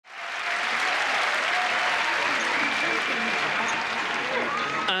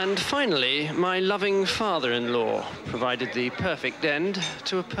And finally, my loving father-in-law provided the perfect end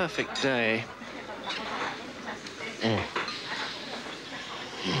to a perfect day.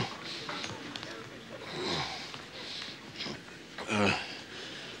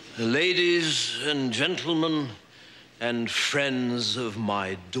 Ladies and gentlemen, and friends of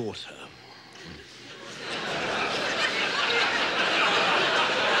my daughter.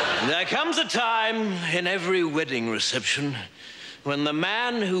 There comes a time in every wedding reception when the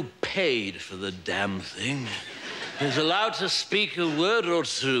man who paid for the damn thing is allowed to speak a word or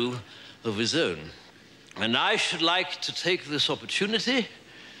two of his own. And I should like to take this opportunity,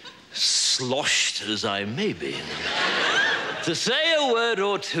 sloshed as I may be, to say a word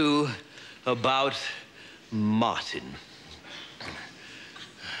or two about Martin.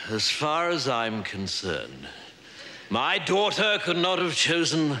 As far as I'm concerned, my daughter could not have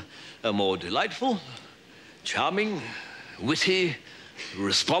chosen a more delightful, charming, witty,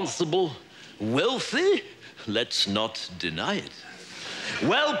 responsible, wealthy, let's not deny it,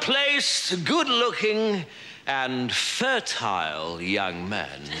 well-placed, good-looking, and fertile young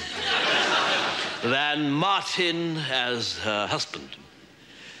man than Martin as her husband.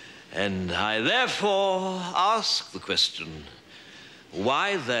 And I therefore ask the question,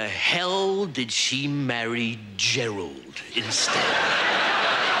 why the hell did she marry Gerald instead?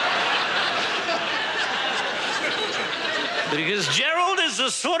 Because Gerald is the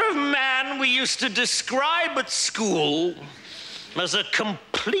sort of man we used to describe at school as a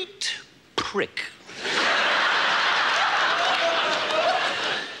complete prick.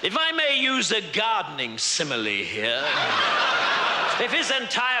 If I may use a gardening simile here, if his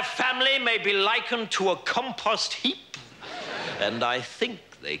entire family may be likened to a compost heap, and I think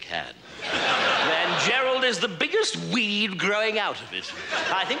they can, then Gerald is the biggest weed growing out of it.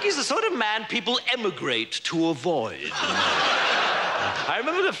 I think he's the sort of man people emigrate to avoid. I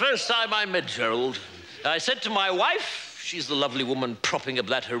remember the first time I met Gerald, I said to my wife, she's the lovely woman propping up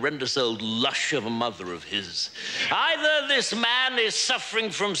that horrendous old lush of a mother of his, either this man is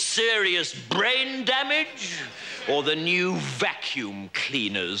suffering from serious brain damage, or the new vacuum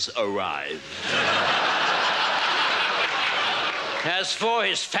cleaners arrive. As for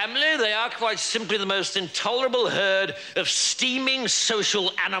his family, they are quite simply the most intolerable herd of steaming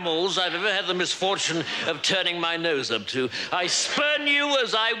social animals I've ever had the misfortune of turning my nose up to. I spurn you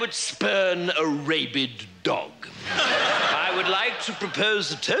as I would spurn a rabid dog. I would like to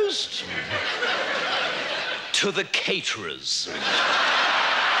propose a toast to the caterers.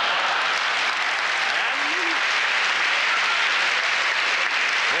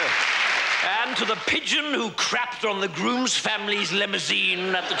 And to the pigeon who crapped on the groom's family's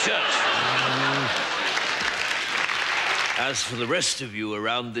limousine at the church. As for the rest of you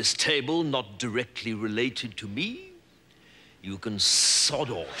around this table, not directly related to me, you can sod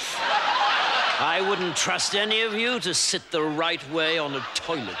off. I wouldn't trust any of you to sit the right way on a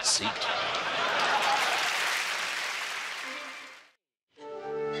toilet seat.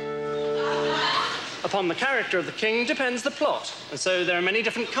 Upon the character of the king depends the plot, and so there are many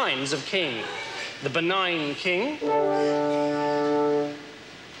different kinds of king. The benign king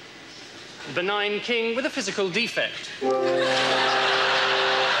with a physical defect.